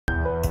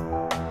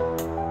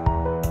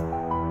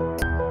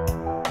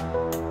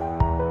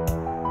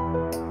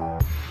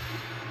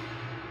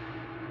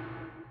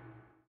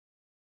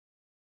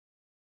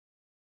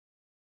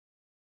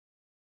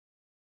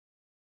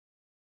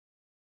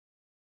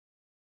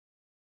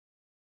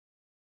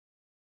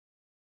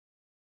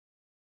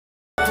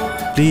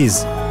Please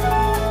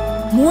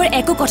মোৰ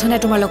একো কথা নাই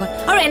তোমাৰ লগত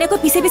আৰু এনেকৈ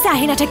পিছে পিছে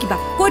আহি নাথাকিবা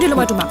কৈ দিলো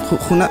মই তোমাক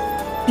শুনা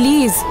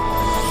প্লিজ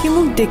সি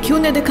মোক দেখিও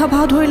নেদেখা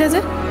ভাও ধৰিলে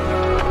যে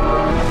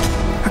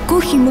আকৌ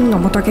সি মোক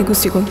নমতাকে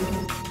গুচি গ'ল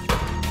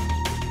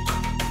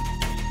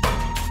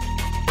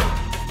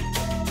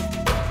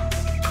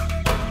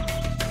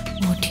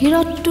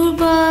মঠিৰতটোৰ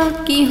বা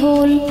কি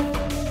হ'ল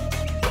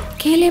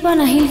কেলে বা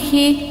নাহিল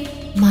সি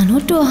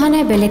মানুহটো অহা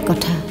নাই বেলেগ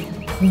কথা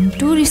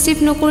ফোনটো ৰিচিভ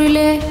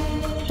নকৰিলে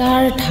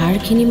তাৰ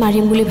ধাৰখিনি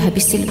মাৰিম বুলি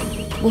ভাবিছিলোঁ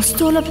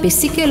বস্তু অলপ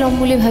বেছিকৈ ল'ম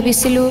বুলি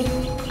ভাবিছিলোঁ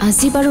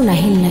আজি বাৰু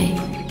নাহিল নাই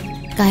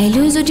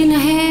কাইলৈ যদি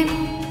নাহে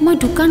মই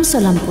দোকান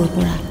চলাম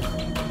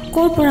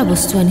ক'ৰ পৰা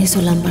বস্তু আনি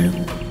চলাম বাৰু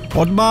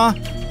পদ্মা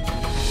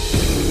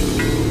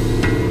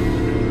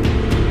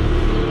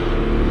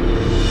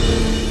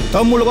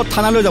তই মোৰ লগত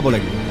থানালৈ যাব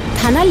লাগিব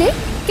থানালৈ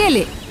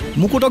কেলে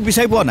মুকুটক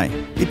বিচাৰি পোৱা নাই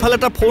ইফালে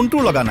তাৰ ফোনটো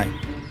লগা নাই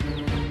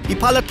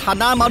ইফালে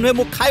থানাৰ মানুহে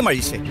মোক খাই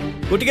মাৰিছে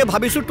গতিকে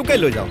ভাবিছোঁ তোকে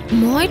লৈ যাওঁ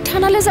মই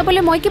থানালৈ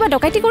যাবলৈ মই কিবা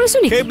ডকাইতি কৰিছোঁ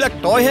নেকি সেইবিলাক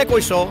তইহে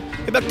কৈছ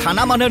সেইবিলাক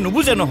থানা মানুহে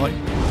নুবুজে নহয়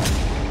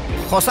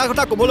সঁচা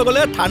কথা ক'বলৈ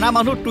গ'লে থানা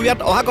মানুহ তোৰ ইয়াত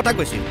অহা কথা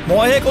কৈছিল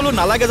মইহে ক'লোঁ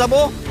নালাগে যাব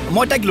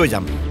মই তাইক লৈ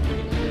যাম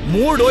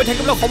মোৰ ৰৈ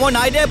থাকিবলৈ সময়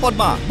নাই দে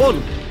পদ্মা ব'ল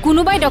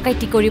কোনোবাই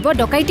ডকাইতি কৰিব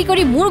ডকাইতি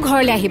কৰি মোৰ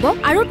ঘৰলৈ আহিব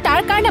আৰু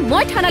তাৰ কাৰণে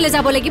মই থানালৈ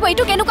যাব লাগিব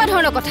এইটো কেনেকুৱা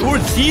ধৰণৰ কথা তোৰ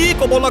যি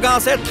ক'ব লগা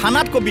আছে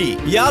থানাত কবি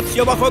ইয়াত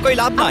চিঞৰ-বাখৰ কৰি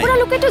লাভ নাই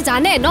আপোনালোকেতো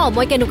জানে ন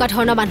মই কেনেকুৱা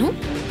ধৰণৰ মানুহ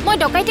মই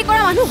ডকাইতি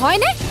কৰা মানুহ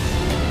হয়নে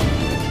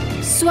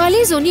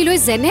ছোৱালীজনীলৈ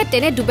যেনে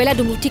তেনে দুবেলা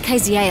দুমুঠি খাই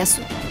জীয়াই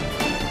আছো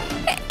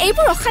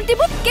এইবোৰ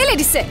অশান্তিবোৰ কেলে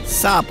দিছে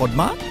চা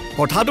পদ্মা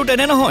কথাটো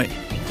তেনে নহয়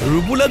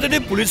ৰুবুলে যদি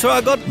পুলিচৰ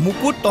আগত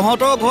মুকুট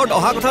তহঁতৰ ঘৰত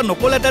অহা কথা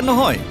নকলেহেঁতেন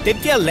নহয়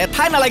তেতিয়া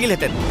লেঠাই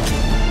নালাগিলহেঁতেন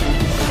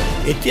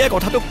এতিয়া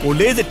কথাটো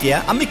ক'লেই যেতিয়া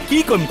আমি কি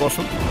কৰিম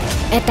কচোন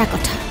এটা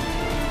কথা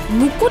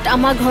মুকুট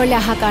আমাৰ ঘৰলৈ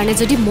অহাৰ কাৰণে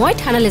যদি মই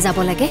থানালৈ যাব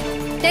লাগে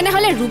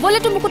তেনেহ'লে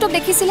ৰুবলেতো মুকুটক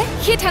দেখিছিলে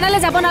সি থানালৈ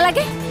যাব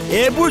নালাগে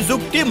এইবোৰ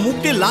যুক্তি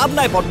মুক্তি লাভ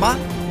নাই পদ্মা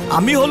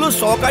আমি হলো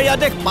চৰকাৰী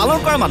আদেশ পালন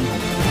কৰা মানুহ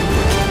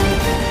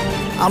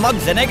আমাক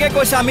যেনেকৈ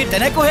কৈছে আমি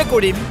তেনেকৈহে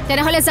কৰিম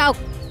তেনেহ'লে যাওক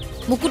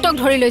মুকুটক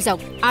ধৰি লৈ যাওক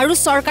আৰু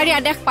চৰকাৰী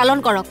আদেশ পালন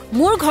কৰক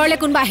মোৰ ঘৰলৈ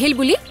কোনোবা আহিল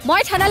বুলি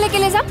মই থানালৈ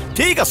কেলে যাম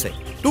ঠিক আছে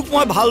তোক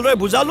মই ভালদৰে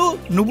বুজালো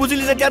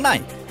নুবুজিলি যেতিয়া নাই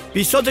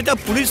পিছত যেতিয়া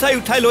পুলিচ আহি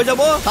উঠাই লৈ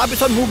যাব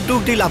তাৰপিছত মোক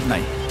দুখ দি লাভ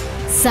নাই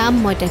যাম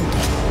মই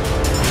তেন্তে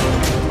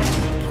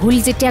ভুল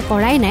যেতিয়া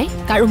কৰাই নাই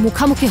কাৰো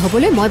মুখামুখি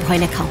হ'বলৈ মই ভয়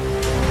নাখাওঁ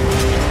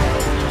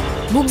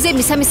মোক যে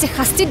মিছামিছি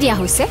শাস্তি দিয়া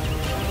হৈছে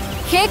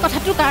সেই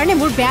কথাটোৰ কাৰণে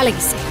মোৰ বেয়া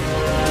লাগিছে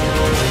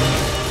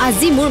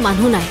আজি মোৰ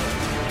মানুহ নাই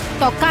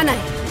টকা নাই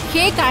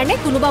সেইকাৰণে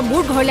কোনোবা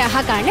মোৰ ঘৰলৈ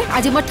অহাৰ কাৰণে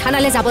আজি মই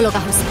থানালৈ যাব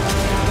লগা হৈছে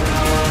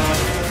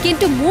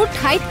কিন্তু মোৰ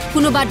ঠাইত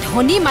কোনোবা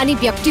ধনী মানি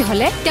ব্যক্তি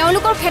হ'লে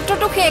তেওঁলোকৰ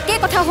ক্ষেত্ৰতো সেই একেই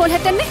কথা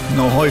হ'লহেঁতেন নে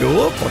নহয়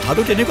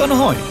কথাটো তেনেকুৱা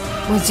নহয়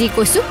মই যি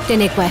কৈছোঁ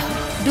তেনেকুৱাই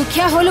হয়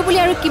দুখীয়া হ'লো বুলি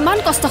আৰু কিমান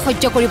কষ্ট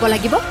সহ্য কৰিব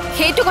লাগিব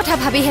সেইটো কথা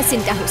ভাবিহে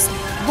চিন্তা হৈছে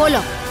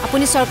ব'লক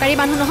আপুনি চৰকাৰী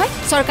মানুহ নহয়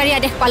চৰকাৰী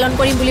আদেশ পালন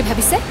কৰিম বুলি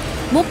ভাবিছে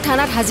মোক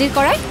থানাত হাজিৰ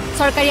কৰাই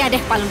চৰকাৰী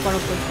আদেশ পালন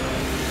কৰক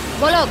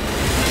ব'লক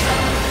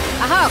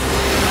আহক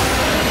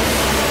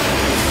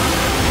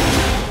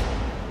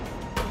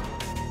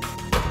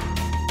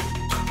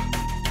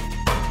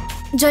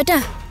জয়তা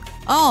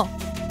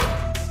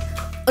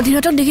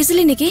অধীৰতক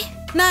দেখিছিলি নেকি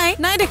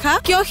নাই দেখা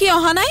কিয় সি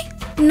অহা নাই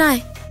নাই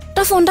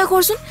তই ফোন এটা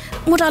কৰচোন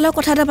মোৰ তাৰ লগত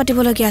কথা এটা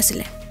পাতিবলগীয়া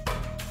আছিলে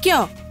কিয়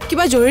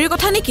কিবা জৰুৰী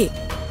কথা নেকি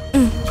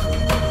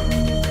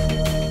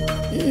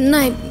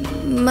নাই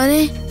মানে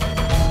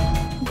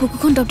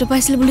বুকুখন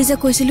টপটপাইছিল বুলি যে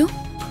কৈছিলোঁ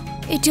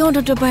এতিয়াও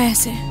টপটপাই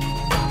আছে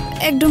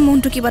একদম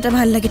মনটো কিবা এটা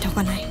ভাল লাগি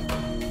থকা নাই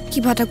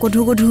কিবা এটা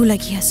গধুৰ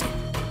লাগি আছে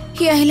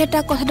সি আহিলে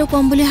তাক কথাটো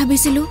ক'ম বুলি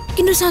ভাবিছিলোঁ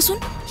কিন্তু চাচোন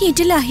সি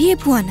এতিয়ালৈ আহিয়ে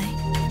পোৱা নাই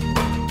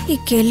সি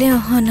কেলে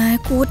অহা নাই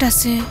ক'ত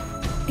আছে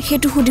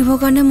সেইটো সুধিবৰ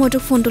কাৰণে মই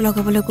তোক ফোনটো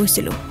লগাবলৈ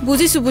কৈছিলোঁ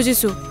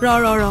বুজিছোঁ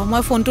ৰ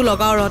মই ফোনটো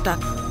লগাওঁ ৰ তাক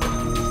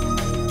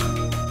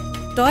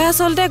তই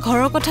আচলতে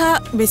ঘৰৰ কথা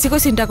বেছিকৈ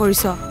চিন্তা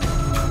কৰিছ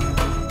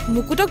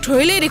মুকুটক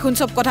ধৰিলেই দেখোন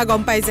চব কথা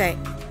গম পাই যায়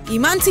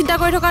ইমান চিন্তা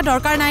কৰি থকা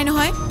দৰকাৰ নাই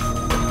নহয়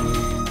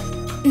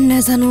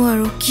নাজানো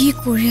আৰু কি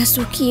কৰি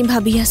আছোঁ কি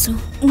ভাবি আছোঁ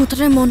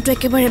মুঠতে মনটো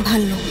একেবাৰে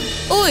ভাল নহয়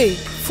ঐ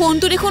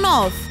ফোনটো দেখোন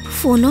অফ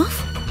ফোন অফ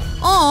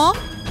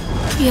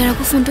ইয়াৰ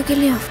আকৌ ফোনটো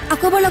কেলে অফ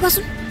আকৌ এবাৰ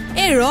লগাচোন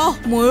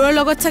ময়ূৰৰ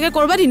লগত চাগে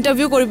ক'ৰবাত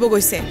ইণ্টাৰভিউ কৰিব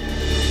গৈছে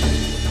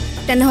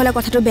তেনেহ'লে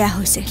কথাটো বেয়া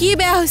হৈছে কি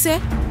বেয়া হৈছে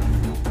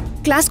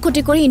ক্লাছ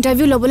ক্ষতি কৰি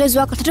ইণ্টাৰভিউ ল'বলৈ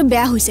যোৱা কথাটো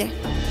বেয়া হৈছে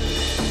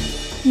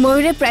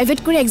ময়ূৰে প্ৰাইভেট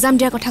কৰি এক্সাম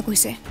দিয়াৰ কথা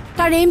কৈছে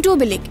তাৰ এইমটোও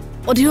বেলেগ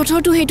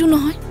অধীৰথৰটো সেইটো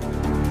নহয়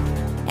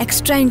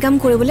এক্সট্ৰা ইনকাম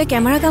কৰিবলৈ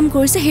কেমেৰা কাম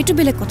কৰিছে সেইটো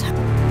বেলেগ কথা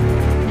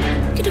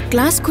কিন্তু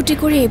ক্লাছ ক্ষতি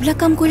কৰি এইবিলাক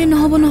কাম কৰিলে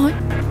নহ'ব নহয়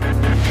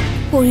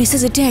পঢ়িছে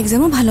যেতিয়া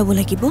এক্সামো ভাল হ'ব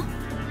লাগিব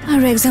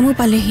আৰু এক্সামো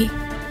পালেহি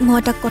মই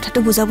তাক কথাটো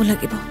বুজাব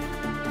লাগিব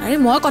আৰে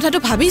মই কথাটো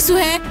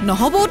ভাবিছোঁহে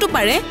নহ'বওতো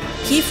পাৰে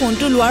সি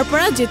ফোনটো লোৱাৰ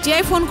পৰা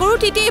যেতিয়াই ফোন কৰোঁ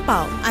তেতিয়াই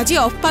পাওঁ আজি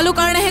অফ পালোঁ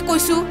কাৰণেহে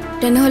কৈছোঁ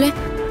তেনেহ'লে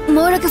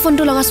ময়ূৰকে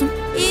ফোনটো লগাচোন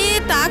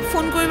তাক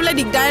ফোন কৰিবলৈ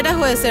দিগদাৰ এটা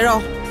হৈ আছে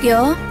কিয়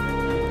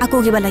আকৌ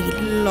কিবা লাগিল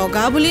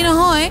লগা বুলি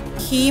নহয়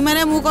সি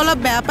মানে মোক অলপ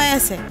বেয়া পাই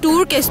আছে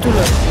তোৰ কেছটো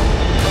লৈ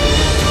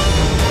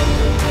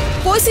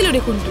কৈছিলোঁ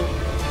দেখোন তোক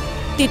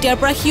তেতিয়াৰ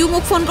পৰা সিও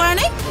মোক ফোন কৰা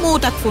নাই ময়ো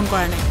তাক ফোন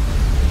কৰা নাই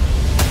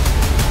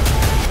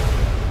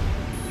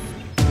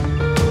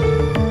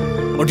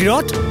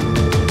অধিৰত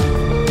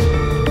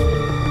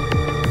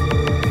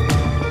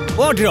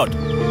অধিৰত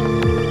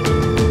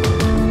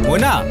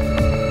মইনা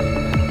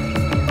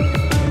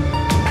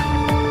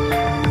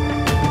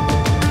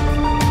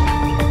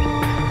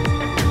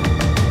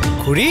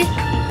খুৰী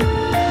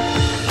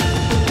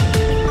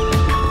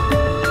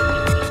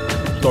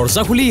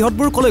দৰ্জা খুলি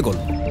ইহঁতবোৰ কলৈ গ'ল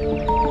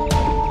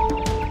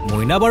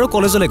মইনা বাৰু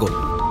কলেজলৈ গ'ল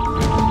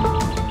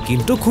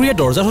কিন্তু খুৰীয়ে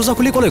দৰ্জা চৰ্জা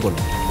খুলি কলৈ গ'ল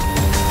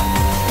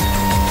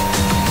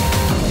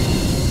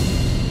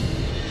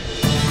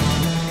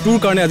তোৰ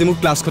কাৰণে আজি মোৰ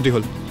ক্লাছ ক্ষতি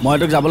হ'ল মই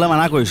তোক যাবলৈ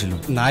মানা কৰিছিলোঁ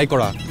নাই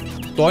কৰা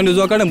তই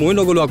নোযোৱাৰ কাৰণে মই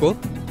নগ'লো আকৌ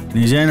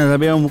নিজে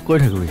নাযাবি আৰু মোক কৈ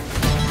থাকিবি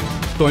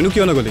তইনো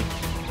কিয় নগ'লি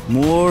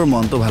মোৰ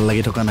মনটো ভাল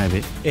লাগি থকা নাই বে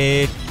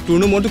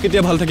তোৰনো মনটো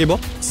কেতিয়া ভাল থাকিব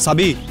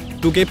চাবি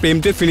তোক এই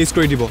প্ৰেমটোৱে ফিনিছ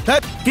কৰি দিব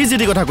কি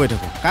যিটি কথা কৈ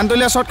থাকোঁ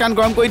কাণতলীয়া চৰ্ট কাণ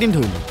গৰম কৰি দিম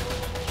ধৰিলোঁ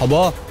হ'ব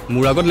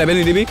মোৰ আগত লেবেল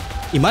নিদিবি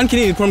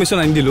ইমানখিনি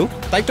ইনফৰমেশ্যন আনি দিলোঁ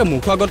তাইক তই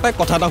মুখৰ আগত পাই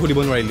কথা এটা সুধিব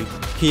নোৱাৰিলি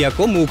সি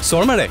আকৌ মোক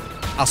চৰ মাৰে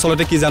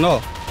আচলতে কি জান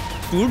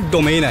তোৰ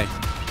দমেই নাই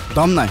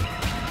দম নাই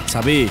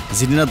চাবি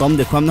যিদিনা দম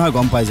দেখুৱাম নহয়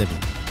গম পাই যাবি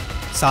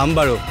চাম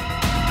বাৰু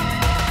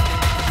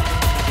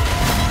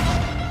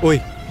ঐ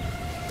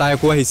তাই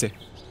আকৌ আহিছে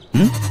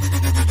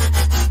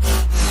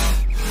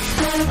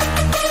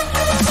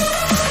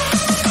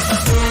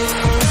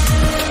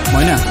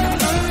মইনা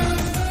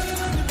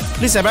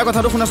প্লিজ এবাৰ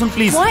কথাটো শুনাচোন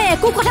প্লিজ মই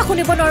একো কথা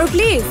শুনিব নোৱাৰো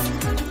প্লিজ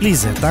প্লিজ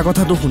এটা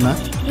কথাটো শুনা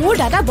মোৰ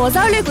দাদা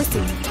বজাৰলৈ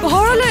গৈছিল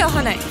ঘৰলৈ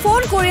অহা নাই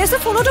ফোন কৰি আছে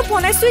ফোনতো ফোন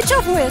নাই ছুইচ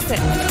অফ হৈ আছে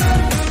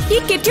সি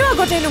কেতিয়াও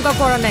আগতে এনেকুৱা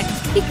কৰা নাই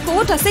সি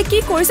ক'ত আছে কি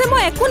কৰিছে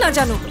মই একো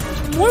নাজানো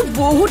মোৰ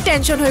বহুত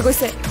টেনশ্যন হৈ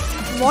গৈছে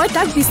মই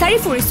তাক বিচাৰি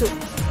ফুৰিছো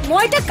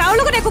মই এতিয়া কাৰো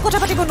লগত একো কথা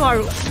পাতিব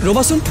নোৱাৰো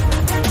ৰ'বাচোন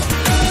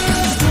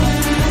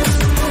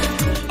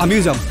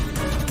আমিও যাম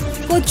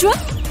ক'ত যোৱা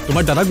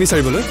তোমাৰ দাদাক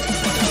বিচাৰিবলৈ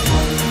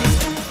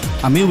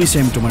আমিও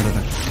বিচাৰিম তোমাৰ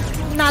দাদাক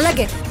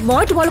নালাগে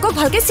মই তোমালোকক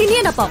ভালকে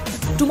চিনিয়ে নাপাওঁ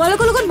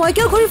তোমালোকৰ লগত মই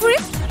কিয় ঘূৰি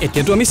ফুৰিম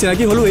এতিয়াতো আমি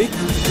চিনাকি হ'লোৱেই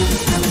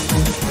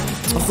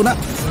শুনা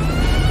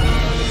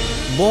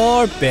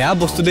বৰ বেয়া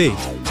বস্তু দেই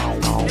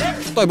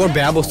তই বৰ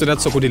বেয়া বস্তু এটাত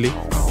চকু দিলি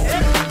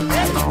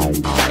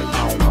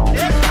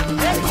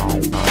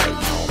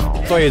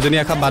তই এজনী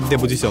আশা বাদ দে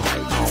বুজিছ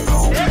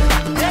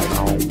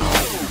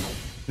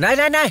নাই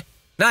নাই নাই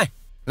নাই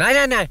নাই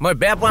নাই নাই মই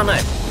বেয়া পোৱা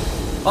নাই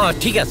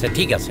ঠিক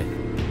আছে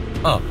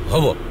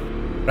হ'ব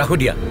ৰাখো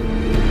দিয়া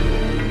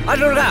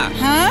দুৰ্গা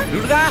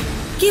দুৰ্গা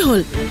কি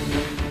হ'ল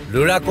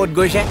লুৰা ক'ত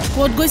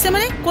গৈছে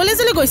মানে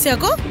কলেজলৈ গৈছে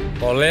আকৌ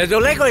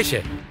কলেজলৈ গৈছে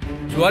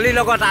ছোৱালীৰ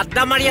লগত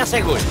আড্ডা মাৰি আছে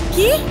গৈ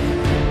কি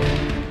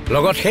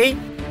লগত সেই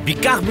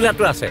বিকাশ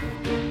বোলাটো আছে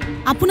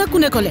আপোনাক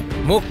কোনে ক'লে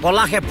মোক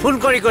পলাশে ফোন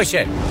কৰি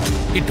কৈছে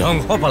ই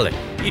ধ্বংস পালে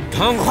ই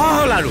ধ্বংস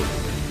হ'ল আৰু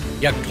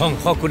ইয়াক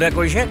ধ্বংস কোনে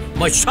কৰিছে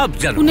মই চব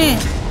জানো কোনে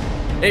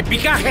এই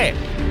বিকাশে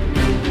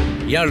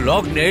ইয়াৰ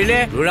লগ নেৰিলে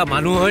লৰা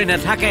মানুহ হৈ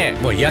নাথাকে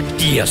মই ইয়াক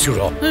দি আছো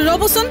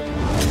ৰ'বচোন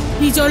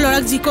নিজৰ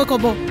ল'ৰাক যি কয়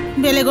ক'ব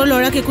বেলেগৰ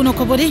ল'ৰাক একো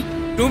নক'ব দেই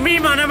তুমি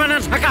মানে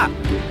থাকা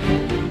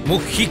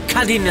মোক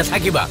শিক্ষা দি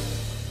নাথাকিবা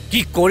কি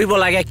কৰিব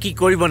লাগে কি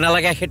কৰিব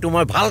নালাগে সেইটো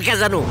মই ভালকে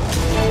জানো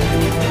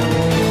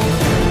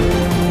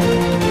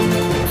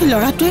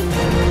ল'ৰাটোৱে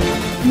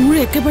মোৰ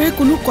একেবাৰে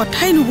কোনো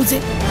কথাই নুবুজে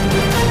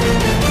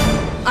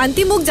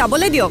আন্টি মোক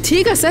যাবলৈ দিয়ক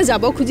ঠিক আছে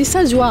যাব খুজিছা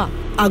যোৱা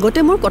আগতে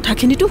মোৰ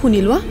কথাখিনিতো শুনি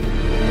লোৱা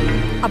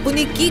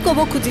আপুনি কি ক'ব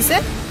খুজিছে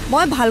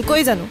মই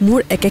ভালকৈ জানো মোৰ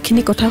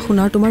একেখিনি কথা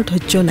শুনাৰ তোমাৰ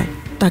ধৈৰ্য নাই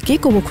তাকেই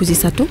ক'ব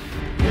খুজিছাতো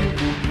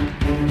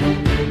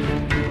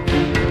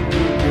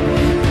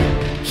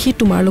সি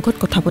তোমাৰ লগত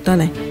কথা পতা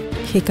নাই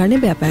সেইকাৰণে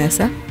বেয়া পাই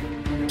আছা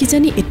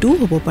কিজানি এইটোও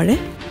হ'ব পাৰে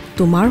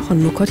তোমাৰ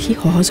সন্মুখত সি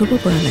সহজ হ'ব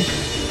পৰা নাই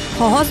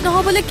সহজ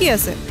নহ'বলৈ কি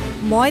আছে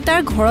মই তাৰ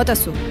ঘৰত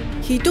আছো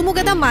সিটো মোক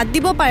এটা মাত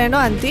দিব পাৰে ন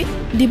আন্টি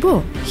দিব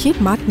সি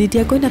মাত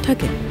নিদিয়াকৈ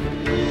নাথাকে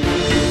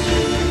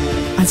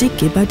আজি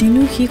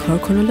কেইবাদিনো সি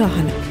ঘৰখনলৈ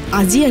অহা নাই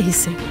আজি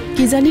আহিছে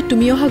কিজানি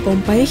তুমি অহা গম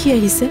পায়ে সি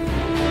আহিছে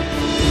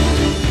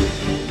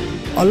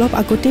অলপ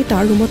আগতেই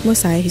তাৰ ৰুমত মই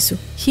চাই আহিছোঁ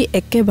সি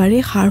একেবাৰে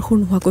সাৰ সুৰ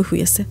নোহোৱাকৈ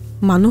শুই আছে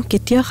মানুহ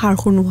কেতিয়া সাৰ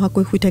সুৰ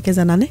নোহোৱাকৈ শুই থাকে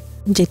জানানে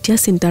যেতিয়া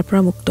চিন্তাৰ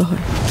পৰা মুক্ত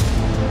হয়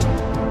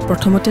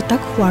প্ৰথমতে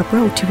তাক শোৱাৰ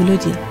পৰা উঠিবলৈ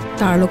দিয়ে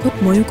তাৰ লগত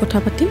ময়ো কথা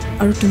পাতিম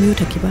আৰু তুমিও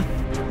থাকিবা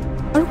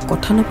আৰু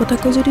কথা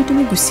নপতাকৈ যদি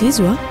তুমি গুচিয়ে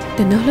যোৱা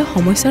তেনেহ'লে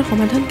সমস্যাৰ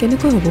সমাধান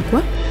কেনেকৈ হ'ব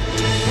কোৱা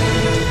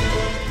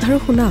আৰু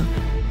শুনা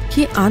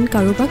সি আন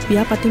কাৰোবাক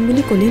বিয়া পাতিম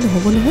বুলি ক'লেই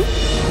নহ'ব নহয়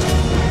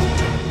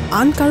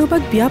আন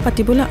কাৰোবাক বিয়া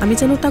পাতিবলৈ আমি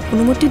জানো তাক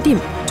অনুমতি দিম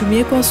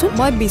তুমিয়ে কোৱাচোন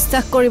মই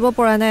বিশ্বাস কৰিব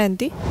পৰা নাই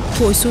আন্টি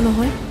কৈছোঁ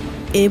নহয়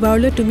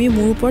এইবাৰলৈ তুমি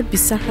মোৰ ওপৰত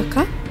বিশ্বাস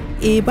ৰাখা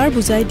এইবাৰ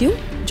বুজাই দিওঁ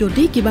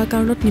যদি কিবা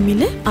কাৰণত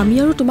নিমিলে আমি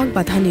আৰু তোমাক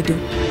বাধা নিদিওঁ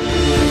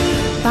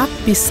তাক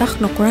বিশ্বাস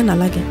নকৰা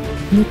নালাগে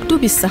মোকতো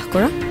বিশ্বাস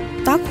কৰা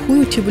তাক শুই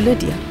উঠিবলৈ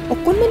দিয়া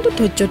অকণমানটো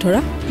ধৈৰ্য ধৰা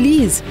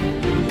প্লিজ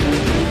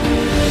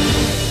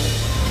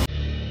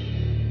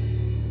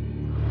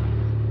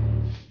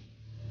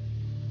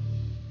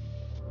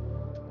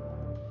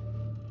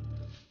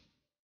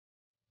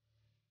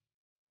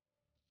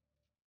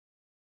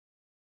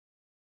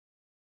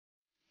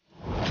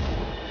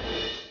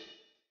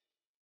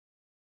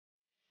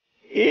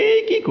এই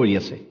কি কৰি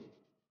আছে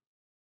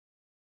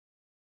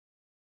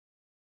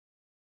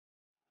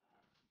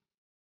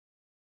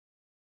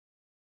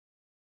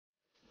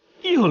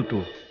হ'ল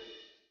তোৰ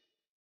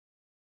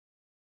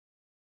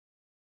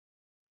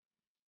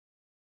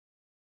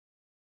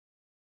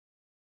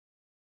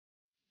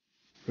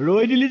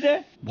ৰৈ দিলি যে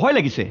ভয়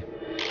লাগিছে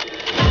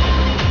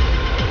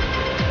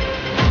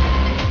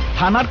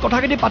থানাত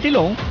কথাখিনি পাতি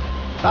লওঁ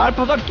তাৰ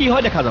পাছত কি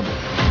হয় দেখা যাব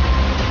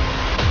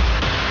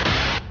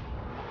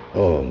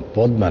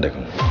পদ্মা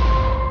দেখোন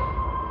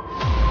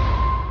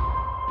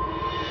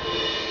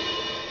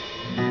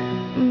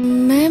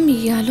মেম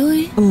ইয়ালৈ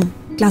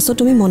ক্লাছত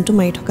তুমি মনটো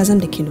মাৰি থকা যেন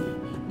দেখিলোঁ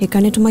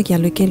সেইকাৰণে তোমাক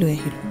ইয়ালৈকে লৈ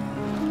আহিলোঁ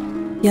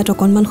ইয়াত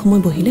অকণমান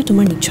সময় বহিলে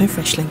তোমাৰ নিশ্চয়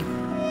ফ্ৰেছ লাগিব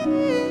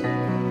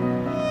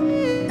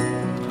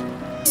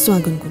চোৱা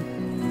গুণগুণ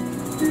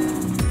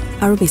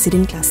আৰু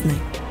বেছিদিন ক্লাছ নাই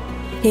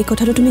সেই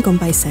কথাটো তুমি গম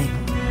পাইছাই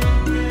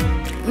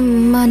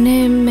মানে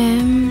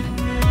মেম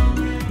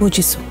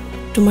বুজিছোঁ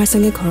তোমাৰ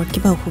চাগে ঘৰত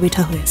কিবা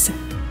অসুবিধা হৈ আছে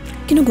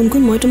কিন্তু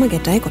গুণগুণ মই তোমাক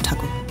এটাই কথা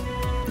কওঁ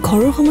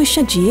ঘৰৰ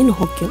সমস্যা যিয়েই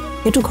নহওক কিয়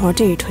এইটো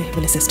ঘৰতে এৰি থৈ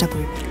আহিবলৈ চেষ্টা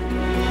কৰিবা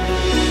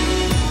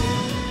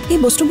এই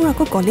বস্তুবোৰ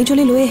আকৌ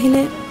কলেজলৈ লৈ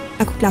আহিলে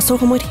আকৌ ক্লাছৰ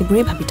সময়ত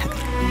সেইবোৰেই ভাবি থাকা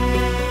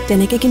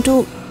তেনেকৈ কিন্তু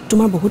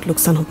তোমাৰ বহুত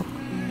লোকচান হ'ব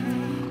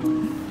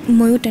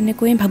ময়ো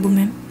তেনেকৈয়ে ভাবোঁ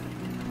মেম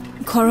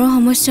ঘৰৰ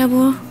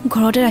সমস্যাবোৰ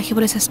ঘৰতে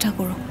ৰাখিবলৈ চেষ্টা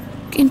কৰোঁ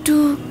কিন্তু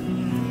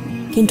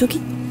কি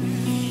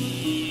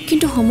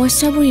কিন্তু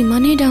সমস্যাবোৰ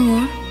ইমানেই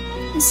ডাঙৰ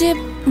যে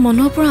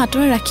মনৰ পৰা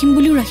আঁতৰাই ৰাখিম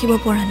বুলিও ৰাখিব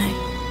পৰা নাই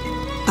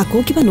আকৌ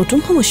কিবা নতুন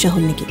সমস্যা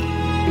হ'ল নেকি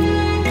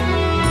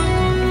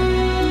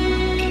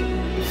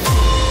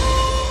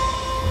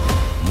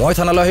মই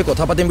থানালৈ আহি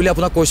কথা পাতিম বুলি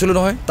আপোনাক কৈছিলোঁ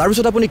নহয়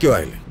তাৰপিছত আপুনি কিয়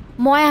আহিলে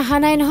মই অহা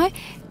নাই নহয়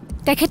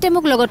তেখেতে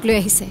মোক লগত লৈ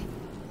আহিছে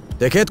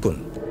তেখেত কোন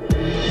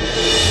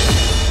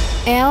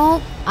এওঁ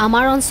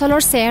আমাৰ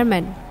অঞ্চলৰ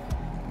চেয়াৰমেন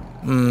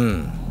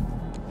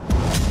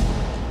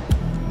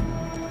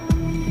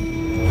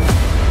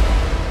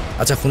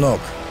আচ্ছা শুনক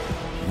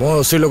মই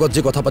অচিৰ লগত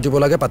যি কথা পাতিব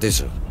লাগে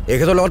পাতিছোঁ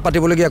এখেতৰ লগত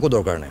পাতিবলগীয়া একো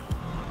দৰকাৰ নাই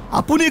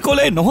আপুনি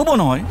ক'লে নহ'ব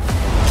নহয়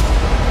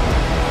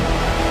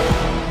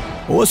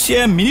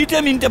অচিয়ে মিনিটে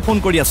মিনিটে ফোন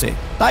কৰি আছে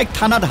তাইক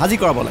থানাত হাজিৰ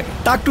কৰাব লাগে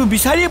তাকতো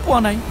বিচাৰিয়ে পোৱা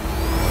নাই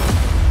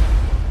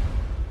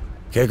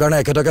সেইকাৰণে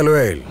এখেতকে লৈ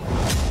আহিল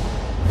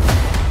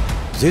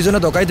যিজনে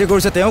ডকাইতি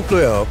কৰিছে তেওঁক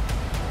লৈ আহক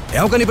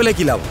এওঁক আনি পেলাই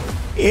কি লাভ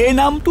এই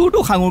নামটোতো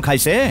সাঙুৰ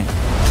খাইছে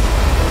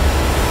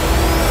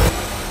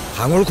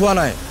সাঙুৰ খোৱা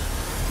নাই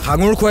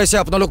সাঙুৰ খুৱাইছে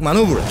আপোনালোক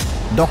মানুহবোৰে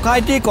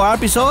ডকাইতি কৰাৰ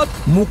পিছত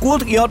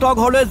মুকুট ইহঁতৰ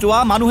ঘৰলৈ যোৱা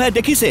মানুহে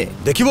দেখিছে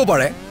দেখিব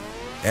পাৰে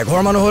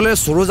এঘৰ মানুহ হ'লে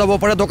চোৰো যাব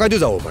পাৰে ডকাইতো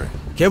যাব পাৰে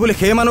সেই বুলি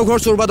সেই মানুহ ঘৰ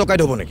চোৰ বা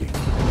ডকাইত হ'ব নেকি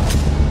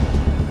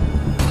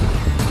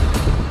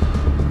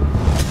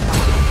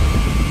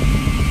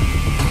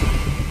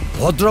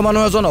ভদ্ৰ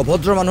মানুহ এজন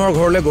অভদ্ৰ মানুহৰ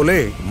ঘৰলৈ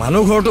গ'লেই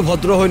মানুহ ঘৰটো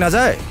ভদ্ৰ হৈ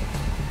নাযায়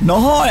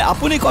নহয়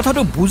আপুনি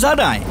কথাটো বুজা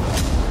নাই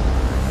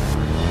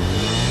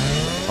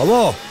হ'ব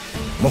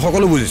মই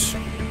সকলো বুজিছোঁ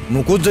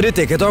মুকুট যদি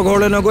তেখেতৰ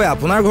ঘৰলৈ নগৈ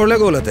আপোনাৰ ঘৰলৈ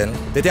গ'লহেঁতেন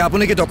তেতিয়া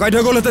আপুনি কি ডকাইত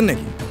হৈ গ'লহেঁতেন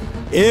নেকি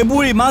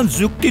এইবোৰ ইমান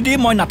যুক্তি দি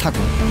মই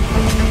নাথাকোঁ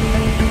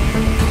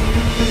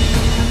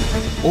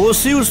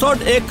অচিৰ ওচৰত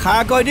এক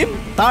খাৰা কৈ দিম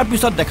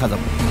তাৰপিছত দেখা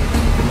যাব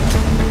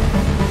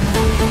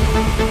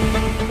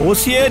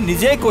অচিয়ে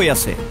নিজেই কৈ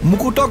আছে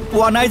মুকুটক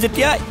পোৱা নাই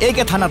যেতিয়া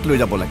এইকে থানাত লৈ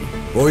যাব লাগে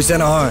কৈছে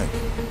নহয়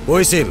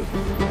কৈছিল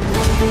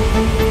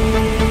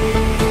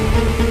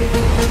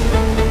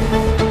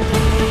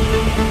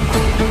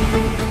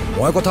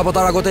মই কথা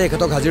পতাৰ আগতে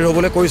এখেতক হাজিৰ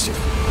হ'বলৈ কৈছিল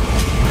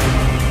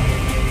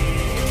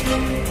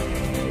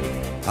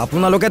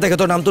আপোনালোকে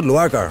তেখেতৰ নামটো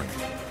লোৱাৰ কাৰণে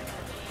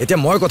এতিয়া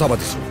মই কথা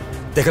পাতিছোঁ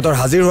তেখেতৰ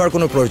হাজিৰ হোৱাৰ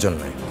কোনো প্ৰয়োজন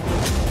নাই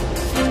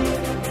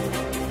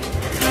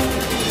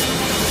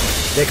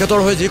তেখেতৰ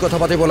হৈ যি কথা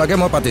পাতিব লাগে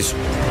মই পাতিছোঁ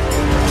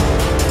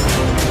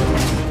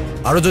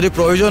আৰু যদি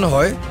প্ৰয়োজন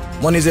হয়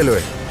মই নিজে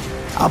লৈ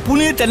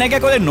আপুনি তেনেকৈ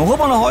ক'লে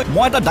নহ'ব নহয়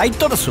মই এটা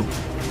দায়িত্বত আছোঁ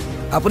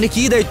আপুনি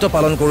কি দায়িত্ব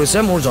পালন কৰিছে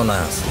মোৰ জনা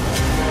আছে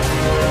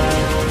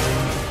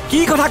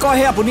কি কথা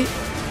কয়হে আপুনি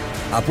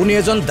আপুনি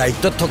এজন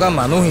দায়িত্বত থকা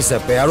মানুহ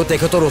হিচাপে আৰু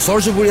তেখেতৰ ওচৰ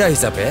চুবুৰীয়া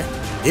হিচাপে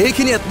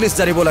এইখিনি এটলিষ্ট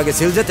জানিব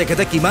লাগিছিল যে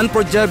তেখেতে কিমান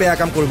পৰ্যায়ৰ বেয়া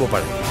কাম কৰিব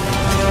পাৰে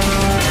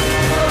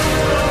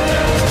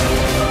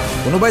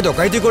কোনোবাই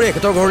ডকাইতি কৰি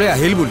এখেতৰ ঘৰলৈ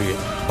আহিল বুলিয়ে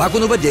বা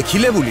কোনোবাই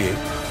দেখিলে বুলিয়ে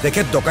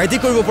তেখেত ডকাইতি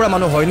কৰিব পৰা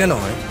মানুহ হয়নে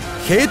নহয়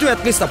সেইটো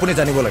এটলিষ্ট আপুনি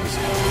জানিব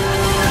লাগিছিল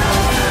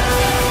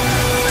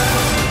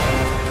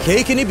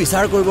সেইখিনি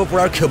বিচাৰ কৰিব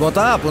পৰাৰ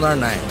ক্ষমতা আপোনাৰ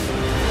নাই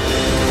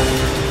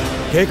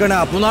সেইকাৰণে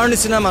আপোনাৰ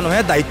নিচিনা মানুহে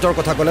দায়িত্বৰ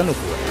কথা ক'লে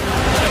নুশুৱে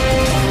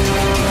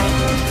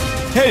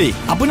হেৰি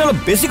আপুনি অলপ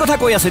বেছি কথা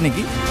কৈ আছে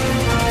নেকি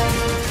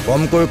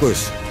কমকৈ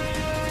কৈছোঁ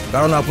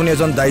কাৰণ আপুনি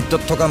এজন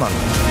দায়িত্বত থকা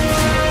মানুহ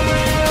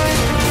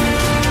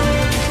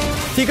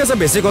ঠিক আছে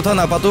বেছি কথা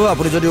নাপাতো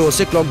আপুনি যদি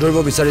অচিক লগ ধৰিব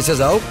বিচাৰিছে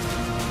যাওক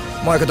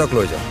মই এখেতক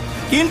লৈ যাওঁ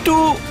কিন্তু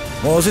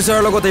মই অচি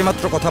ছাৰৰ লগত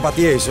এইমাত্ৰ কথা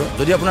পাতি আহিছোঁ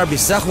যদি আপোনাৰ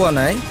বিশ্বাস হোৱা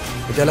নাই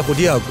তেতিয়াহ'লে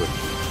সুধি আহকগৈ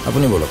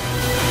আপুনি বলক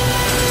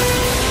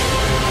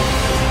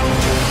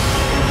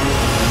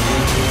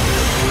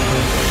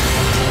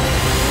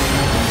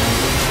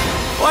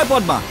ঐ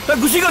পদ্মা তই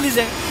গুচি গলি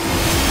যে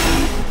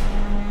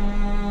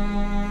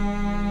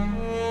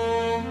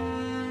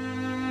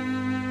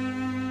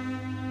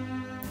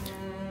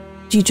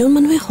যিজন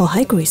মানুহে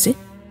সহায় কৰিছে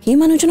সেই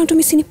মানুহজনক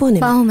তুমি চিনি পোৱা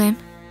নাই পাওঁ মেম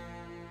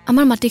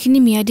আমাৰ মাটিখিনি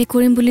ম্যাদী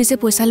কৰিম বুলি যে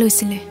পইচা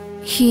লৈছিলে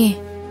সিয়ে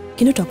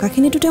কিন্তু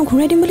টকাখিনিতো তেওঁ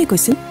ঘূৰাই দিম বুলি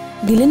কৈছিল,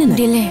 দিলে নে নাই?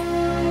 দিলে।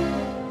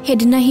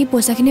 সেইদিনা সি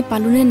পইচাখিনি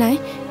পালো নে নাই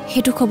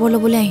সেইটো খবৰ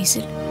ল'বলৈ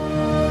আহিছিল।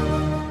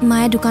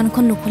 মায়ে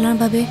দোকানখন নোখোলাৰ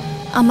বাবে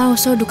আমাৰ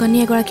ওচৰৰ দোকানী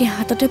এগৰাকীৰ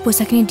হাততে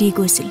পইচাখিনি দি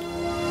গৈছিল।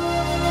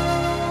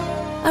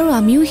 আৰু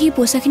আমিও সি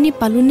পইচাখিনি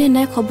পালো নে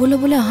নাই খবৰ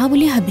ল'বলৈ অহা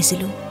বুলি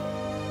ভাবিছিলোঁ।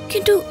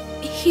 কিন্তু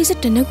সি যে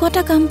তেনেকুৱা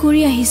এটা কাম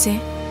কৰি আহিছে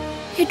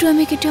সেইটো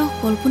আমি কেতিয়াও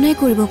কল্পনাই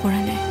কৰিব পৰা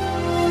নাই।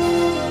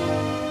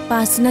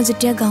 পাছদিনা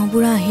যেতিয়া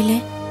গাঁওবুঢ়া আহিলে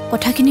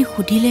কথাখিনি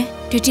সুধিলে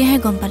তেতিয়াহে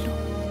গম পালোঁ।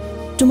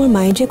 তোমাৰ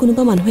মায়ে যে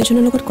কোনোবা মানুহ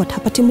এজনৰ লগত কথা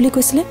পাতিম বুলি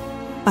কৈছিলে,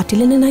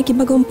 পাতিলে নে নাই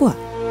কিবা গম পোৱা?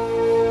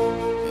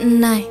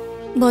 নাই,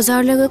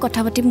 বজাৰলৈ গৈ কথা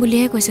পাতিম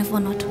বুলিহে কৈছে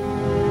ফোনত।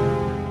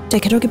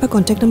 তেখেতৰ কিবা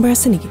কণ্টেক্ট নম্বৰ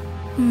আছে নেকি?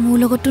 মোৰ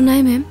লগততো নাই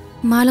মেম,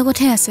 মাৰ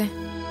লগতহে আছে।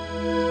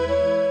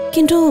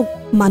 কিন্তু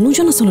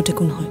মানুহজন আচলতে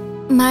কোন হয়?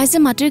 মায়ে যে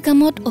মাটিৰ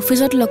কামত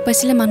অফিচত লগ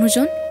পাইছিলে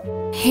মানুহজন,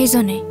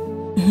 সেইজনে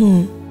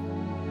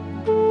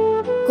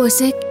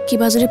কৈছে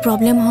কিবা যদি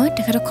প্ৰব্লেম হয়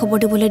তেখেতক খবৰ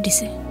দিবলৈ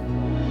দিছে।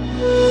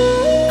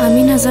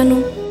 আমি নাজানো,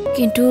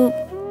 কিন্তু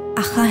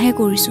আশাহে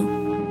কৰিছোঁ।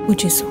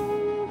 বুজিছোঁ।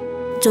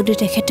 যদি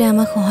তেখেতে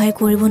আমাক সহায়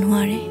কৰিব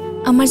নোৱাৰে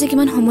আমাৰ যে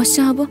কিমান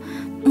সমস্যা হ'ব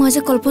মই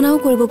যে কল্পনাও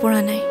কৰিব পৰা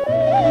নাই।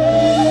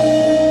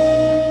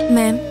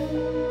 মেম,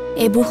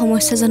 এইবোৰ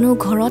সমস্যা জানো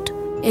ঘৰত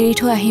এৰি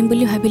থৈ আহিম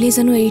বুলি ভাবিলেই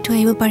জানো এৰি থৈ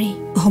আহিব পাৰি?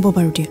 হ'ব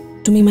বাৰু দিয়া,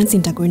 তুমি ইমান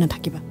চিন্তা কৰি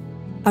নাথাকিবা।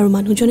 আৰু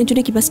মানুহজনে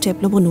যদি কিবা ষ্টেপ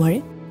ল'ব নোৱাৰে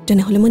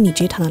তেনেহ'লে মই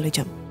নিজেই থানালৈ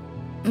যাম।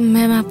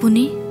 মেম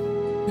আপুনি?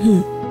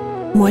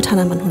 মই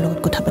থানাৰ মানুহৰ লগত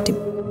কথা পাতিম।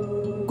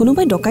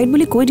 কোনোবাই ডকাইত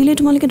বুলি কৈ দিলে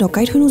তোমালোকে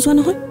ডকাইত হৈ নোযোৱা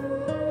নহয়।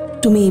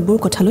 তুমি এইবোৰ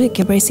কথালৈ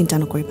একেবাৰে চিন্তা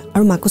নকৰিবা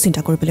আৰু মাকো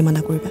চিন্তা কৰিবলৈ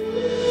মানা কৰিবা।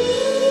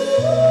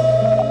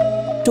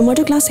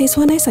 তোমাৰতো ক্লাছ শেষ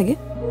হোৱা নাই চাগে?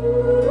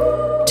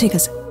 ঠিক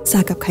আছে,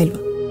 চাহকাপ খাই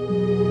লোৱা।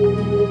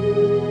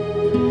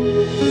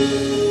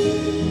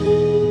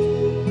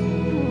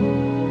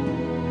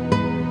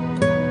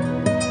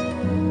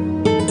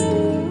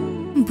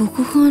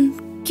 বুকুখন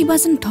কিবা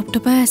যেন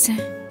ধপধপাই আছে,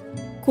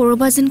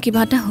 ক'ৰবাত যেন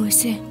কিবা এটা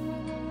হৈছে।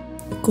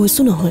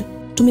 কৈছোঁ নহয়,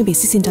 তুমি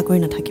বেছি চিন্তা কৰি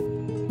নাথাকিবা।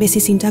 বেছি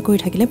চিন্তা কৰি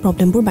থাকিলে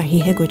প্ৰব্লেমবোৰ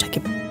বাঢ়িহে গৈ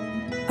থাকিব।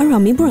 আৰু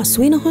আমিবোৰ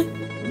আছোৱেই নহয়,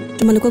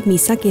 তোমালোকক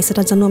মিছা কেছ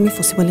এটাত জানো আমি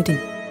ফচিবলৈ দিম?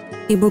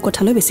 এইবোৰ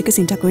কথালৈ বেছিকৈ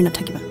চিন্তা কৰি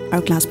নাথাকিবা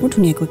আৰু ক্লাছবোৰ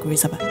ধুনীয়াকৈ কৰি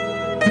যাবা।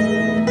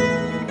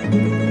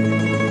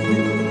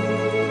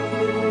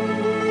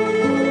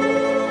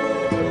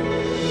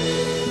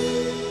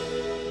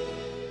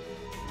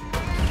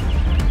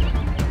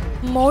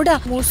 মৌদা,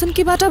 মোৰচোন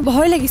কিবা এটা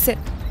ভয় লাগিছে।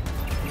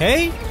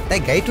 হেই, তাই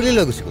গাড়ী তুলি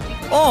লৈ গৈছিল।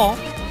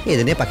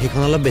 এইজনীয়ে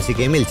পাখিখন অলপ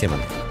বেছিকৈ মিলিছে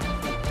মানে।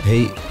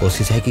 সেই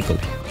অচি চাই কি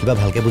ক'লে? কিবা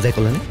ভালকৈ বুজাই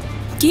ক'লেনে?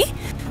 কি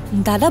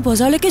দাদা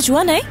বজাৰলৈকে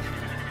যোৱা নাই?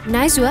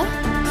 নাই যোৱা।